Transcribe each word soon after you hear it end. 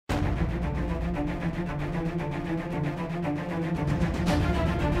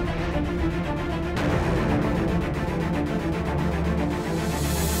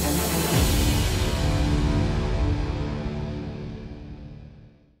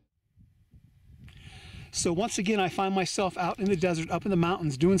So once again, I find myself out in the desert, up in the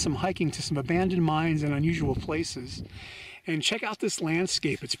mountains, doing some hiking to some abandoned mines and unusual places. And check out this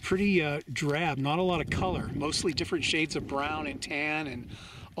landscape. It's pretty drab, not a lot of color, mostly different shades of brown and tan and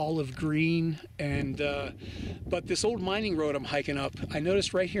olive green. And but this old mining road I'm hiking up, I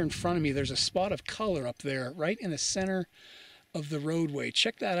noticed right here in front of me, there's a spot of color up there, right in the center of the roadway.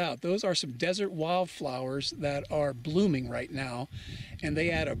 Check that out. Those are some desert wildflowers that are blooming right now, and they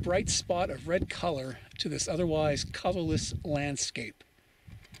add a bright spot of red color to this otherwise colorless landscape.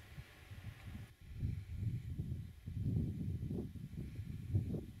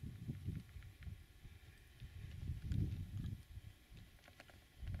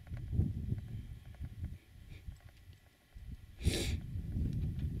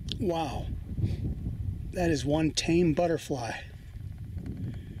 Wow, that is one tame butterfly.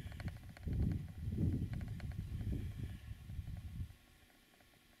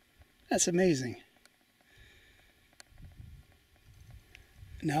 That's amazing.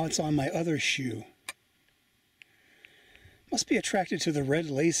 Now it's on my other shoe. Must be attracted to the red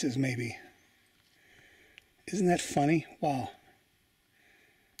laces, maybe. Isn't that funny? Wow.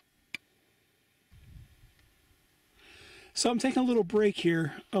 So I'm taking a little break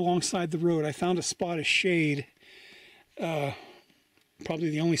here alongside the road. I found a spot of shade, probably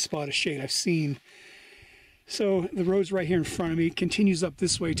the only spot of shade I've seen. So the road's right here in front of me, continues up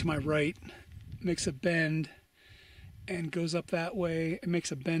this way to my right, makes a bend and goes up that way. It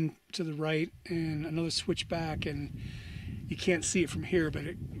makes a bend to the right and another switch back, and you can't see it from here, but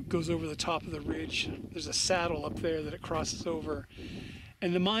it goes over the top of the ridge. There's a saddle up there that it crosses over.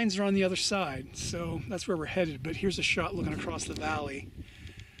 And the mines are on the other side, so that's where we're headed. But here's a shot looking across the valley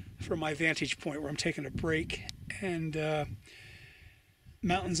from my vantage point where I'm taking a break. And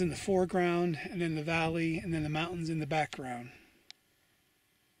mountains in the foreground, and then the valley, and then the mountains in the background.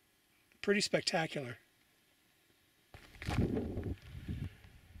 Pretty spectacular.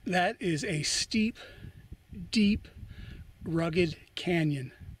 That is a steep, deep, rugged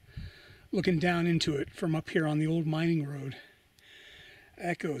canyon. Looking down into it from up here on the old mining road.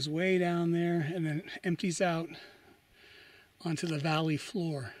 That goes way down there and then empties out onto the valley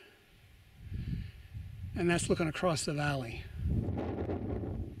floor. And that's looking across the valley.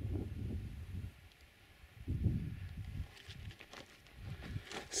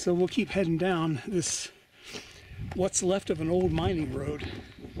 So we'll keep heading down this, what's left of an old mining road.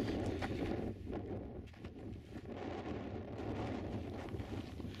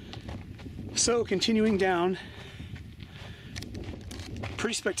 So continuing down,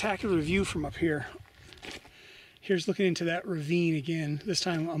 pretty spectacular view from up here. Here's looking into that ravine again. This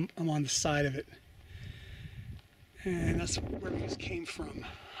time I'm on the side of it. And that's where we just came from,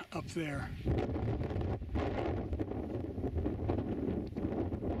 up there.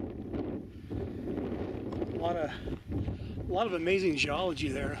 A lot of amazing geology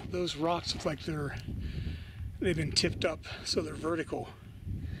there. Those rocks look like they've been tipped up so they're vertical.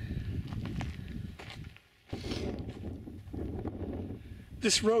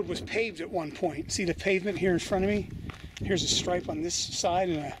 This road was paved at one point. See the pavement here in front of me? Here's a stripe on this side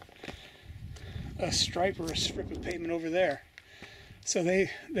and a stripe or a strip of pavement over there. So they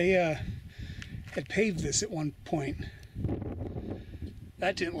had paved this at one point.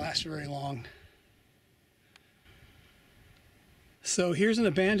 That didn't last very long. So here's an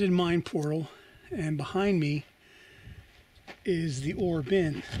abandoned mine portal, and behind me is the ore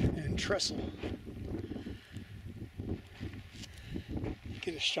bin and trestle.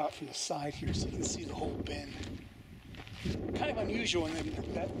 Get a shot from the side here so you can see the whole bin. Kind of unusual in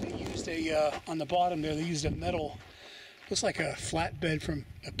that they used on the bottom there, they used a metal, looks like a flatbed from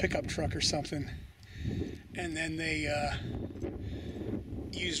a pickup truck or something. And then they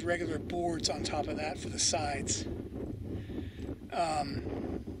used regular boards on top of that for the sides.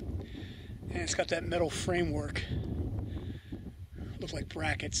 And it's got that metal framework. Look like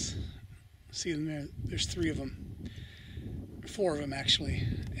brackets. See them there? There's 3 of them. 4 of them actually.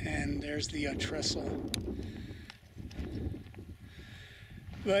 And there's the trestle.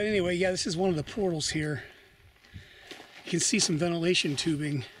 But anyway, yeah, this is one of the portals here. You can see some ventilation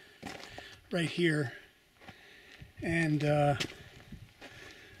tubing right here. And well,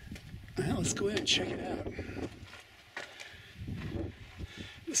 let's go in and check it out.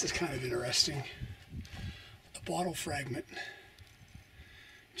 This is kind of interesting. A bottle fragment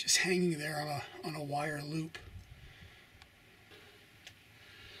just hanging there on a wire loop.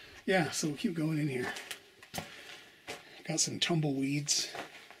 Yeah, so we'll keep going in here. Got some tumbleweeds,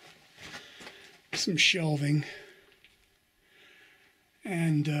 some shelving,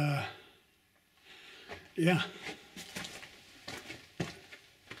 and yeah.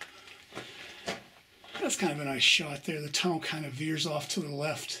 That's kind of a nice shot there. The tunnel kind of veers off to the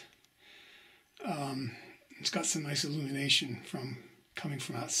left. It's got some nice illumination coming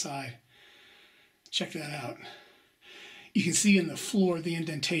from outside. Check that out. You can see in the floor the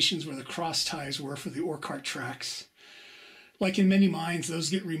indentations where the cross ties were for the ore cart tracks. Like in many mines, those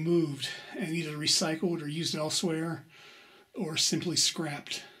get removed and either recycled or used elsewhere or simply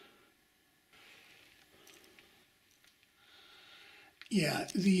scrapped. Yeah,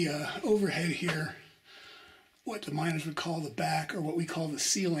 the overhead here, what the miners would call the back, or what we call the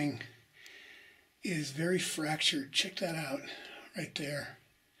ceiling, is very fractured. Check that out right there.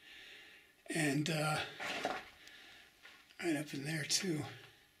 And right up in there too.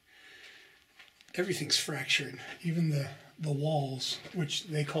 Everything's fractured, even the walls, which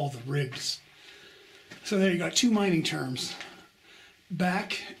they call the ribs. So there you got two mining terms.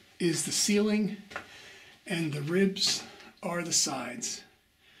 Back is the ceiling, and the ribs are the sides.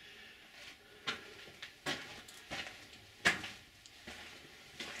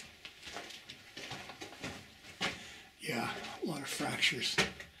 Yeah, a lot of fractures.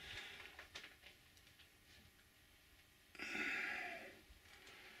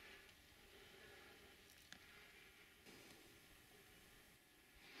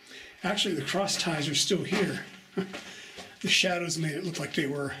 Actually, the cross ties are still here. The shadows made it look like they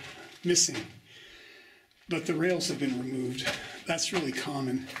were missing, but the rails have been removed. That's really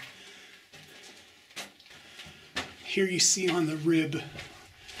common. Here you see on the rib,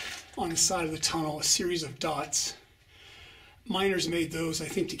 on the side of the tunnel, a series of dots. Miners made those, I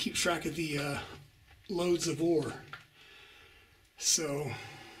think, to keep track of the loads of ore. So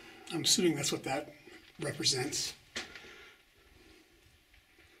I'm assuming that's what that represents.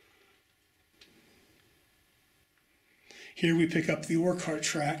 Here we pick up the ore cart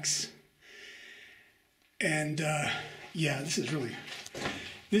tracks. And yeah, this is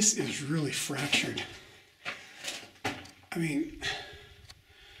really fractured. I mean,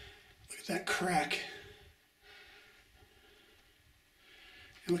 look at that crack.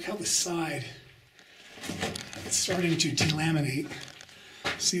 And look how the side, it's starting to delaminate.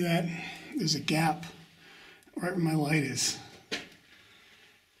 See that? There's a gap right where my light is.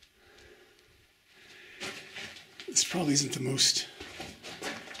 This probably isn't the most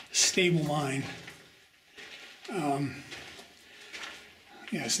stable mine. Yeah,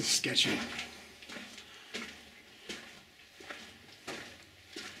 this is sketchy.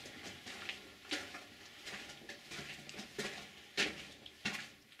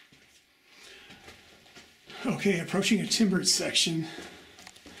 Okay, approaching a timbered section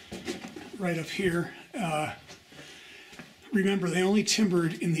right up here. Remember, they only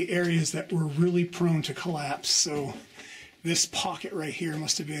timbered in the areas that were really prone to collapse, so this pocket right here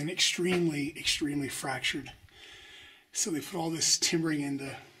must have been extremely, extremely fractured. So they put all this timbering in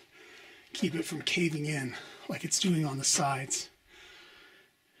to keep it from caving in like it's doing on the sides.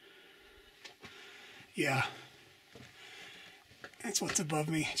 Yeah, that's what's above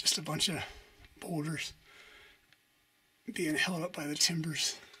me, just a bunch of boulders being held up by the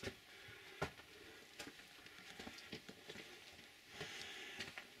timbers.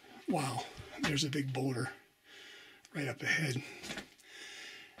 Wow, there's a big boulder right up ahead.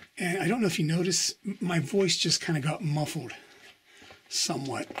 And I don't know if you notice, my voice just kind of got muffled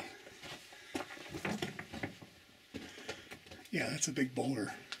somewhat. Yeah, that's a big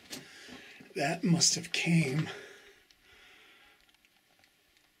boulder. That must have came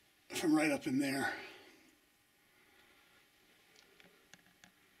from right up in there.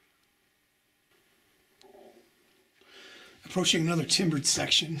 Approaching another timbered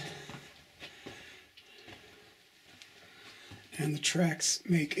section. And the tracks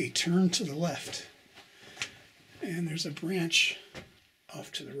make a turn to the left. And there's a branch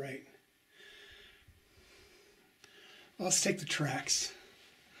off to the right. Well, let's take the tracks.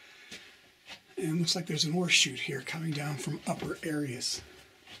 And it looks like there's an ore chute here coming down from upper areas.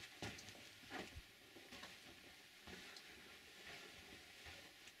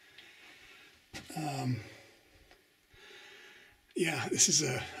 Yeah, this is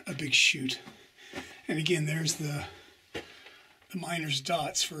a big chute. And again, there's the miner's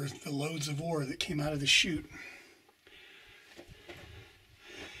dots for the loads of ore that came out of the chute.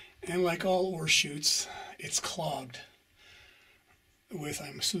 And like all ore chutes, it's clogged with,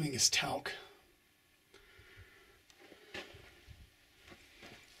 I'm assuming, is talc.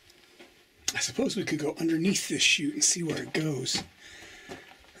 I suppose we could go underneath this chute and see where it goes.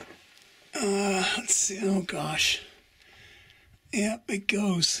 Let's see, oh gosh. Yep, it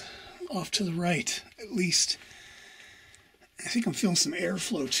goes off to the right, at least. I think I'm feeling some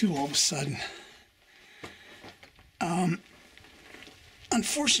airflow too all of a sudden.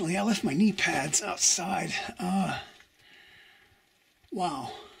 Unfortunately, I left my knee pads outside.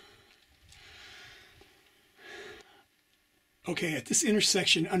 Wow. Okay, at this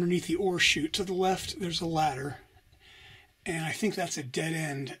intersection underneath the ore chute to the left, there's a ladder. And I think that's a dead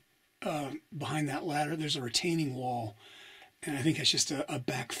end. Behind that ladder, there's a retaining wall. And I think that's just a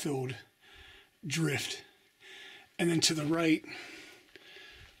backfilled drift. And then to the right,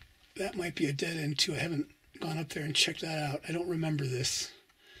 that might be a dead end too. I haven't gone up there and checked that out. I don't remember this.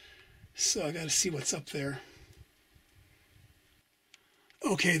 So I got to see what's up there.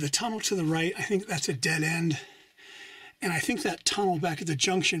 Okay, the tunnel to the right, I think that's a dead end. And I think that tunnel back at the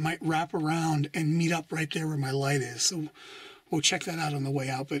junction might wrap around and meet up right there where my light is. So we'll check that out on the way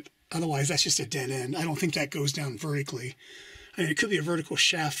out. But otherwise, that's just a dead end. I don't think that goes down vertically. I mean, it could be a vertical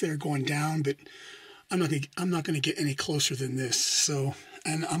shaft there going down, but I'm not going to get any closer than this. So,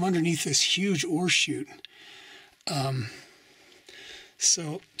 and I'm underneath this huge ore chute.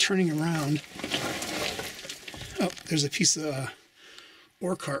 So turning around, oh, there's a piece of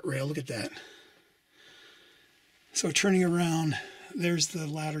ore cart rail. Look at that. So turning around, there's the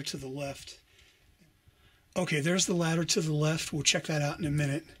ladder to the left. Okay, there's the ladder to the left. We'll check that out in a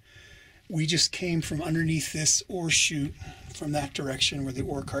minute. We just came from underneath this ore chute from that direction where the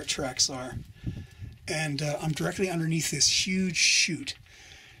ore cart tracks are. And I'm directly underneath this huge chute.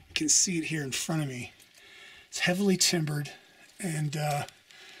 You can see it here in front of me. It's heavily timbered, and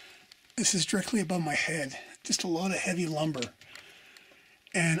this is directly above my head. Just a lot of heavy lumber.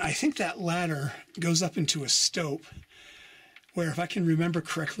 And I think that ladder goes up into a stope where, if I can remember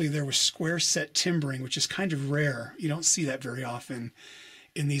correctly, there was square set timbering, which is kind of rare. You don't see that very often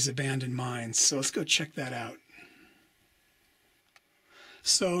in these abandoned mines. So let's go check that out.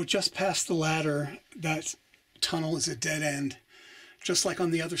 So just past the ladder, that tunnel is a dead end, just like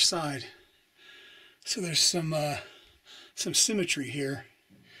on the other side. So there's some symmetry here.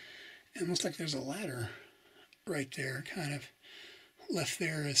 And it looks like there's a ladder right there, kind of left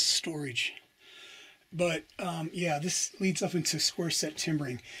there as storage. But yeah, this leads up into square set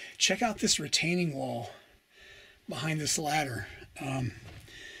timbering. Check out this retaining wall behind this ladder.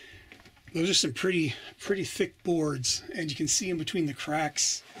 Those are some pretty thick boards, and you can see in between the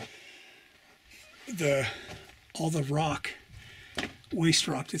cracks all the rock, waste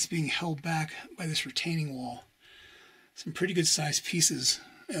rock that's being held back by this retaining wall. Some pretty good sized pieces,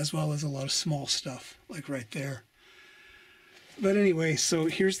 as well as a lot of small stuff, like right there. But anyway, so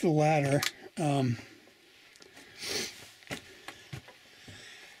here's the ladder. And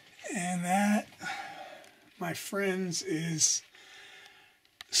that, my friends, is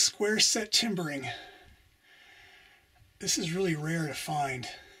square set timbering. This is really rare to find.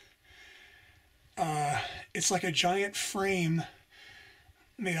 It's like a giant frame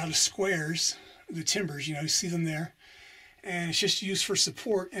made out of squares, the timbers, you see them there. And it's just used for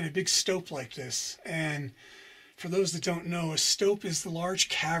support in a big stope like this. And for those that don't know, a stope is the large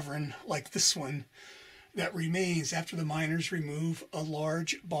cavern like this one that remains after the miners remove a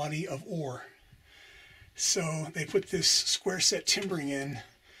large body of ore. So they put this square set timbering in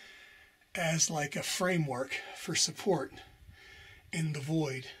as like a framework for support in the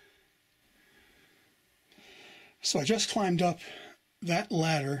void. So I just climbed up that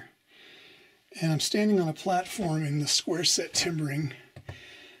ladder, and I'm standing on a platform in the square set timbering.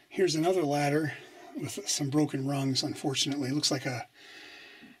 Here's another ladder with some broken rungs, unfortunately. It looks like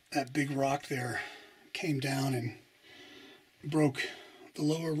that big rock there came down and broke the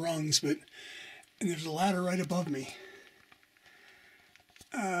lower rungs, and there's a ladder right above me.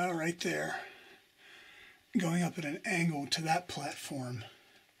 Right there, going up at an angle to that platform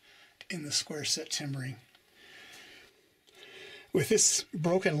in the square set timbering. With this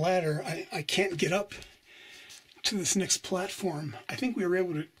broken ladder, I can't get up to this next platform. I think we were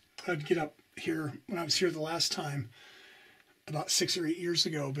able to get up here when I was here the last time, about 6 or 8 years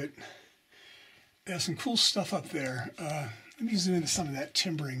ago, but there's some cool stuff up there. Let me zoom into some of that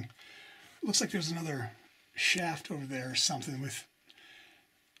timbering. Looks like there's another shaft over there or something with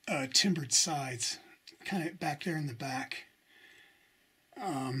timbered sides, kind of back there in the back.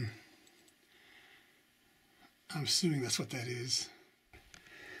 I'm assuming that's what that is.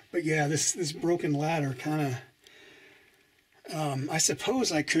 But yeah, this broken ladder kind of, I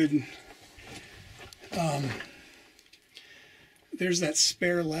suppose I could, there's that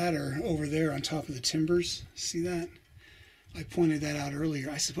spare ladder over there on top of the timbers. See that? I pointed that out earlier.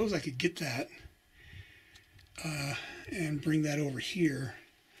 I suppose I could get that and bring that over here.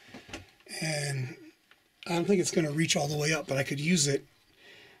 And I don't think it's going to reach all the way up, but I could use it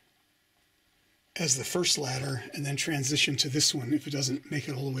as the first ladder and then transition to this one if it doesn't make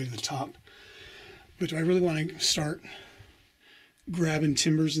it all the way to the top. But do I really want to start grabbing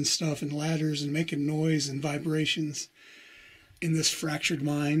timbers and stuff and ladders and making noise and vibrations in this fractured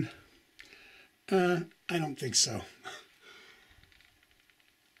mine? I don't think so.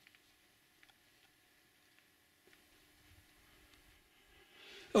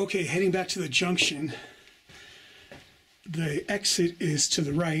 Okay, heading back to the junction. The exit is to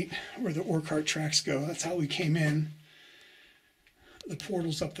the right where the ore cart tracks go. That's how we came in. The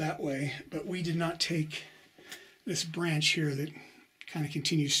portal's up that way, but we did not take this branch here that kind of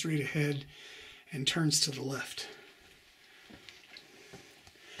continues straight ahead and turns to the left.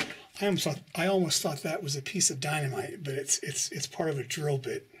 I almost thought that was a piece of dynamite, but it's part of a drill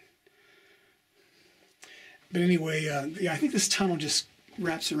bit. But anyway, yeah, I think this tunnel just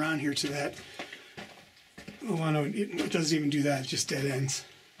wraps around here to that. Oh, no, it doesn't even do that. It just dead ends.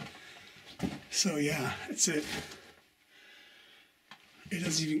 So yeah, that's it.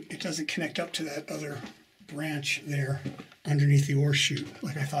 It doesn't connect up to that other branch there underneath the ore chute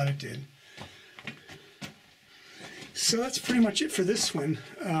like I thought it did. So that's pretty much it for this one.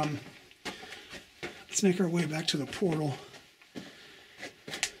 Let's make our way back to the portal.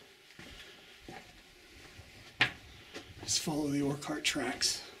 Just follow the ore cart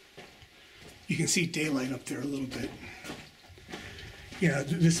tracks. You can see daylight up there a little bit. Yeah,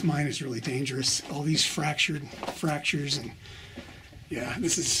 this mine is really dangerous. All these fractures, and yeah,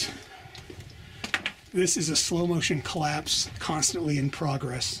 this is a slow motion collapse, constantly in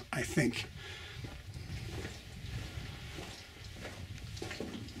progress, I think.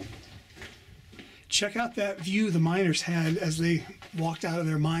 Check out that view the miners had as they walked out of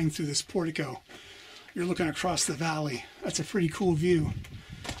their mine through this portico. You're looking across the valley. That's a pretty cool view.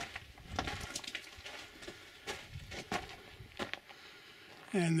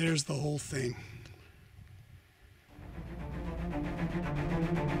 And there's the whole thing.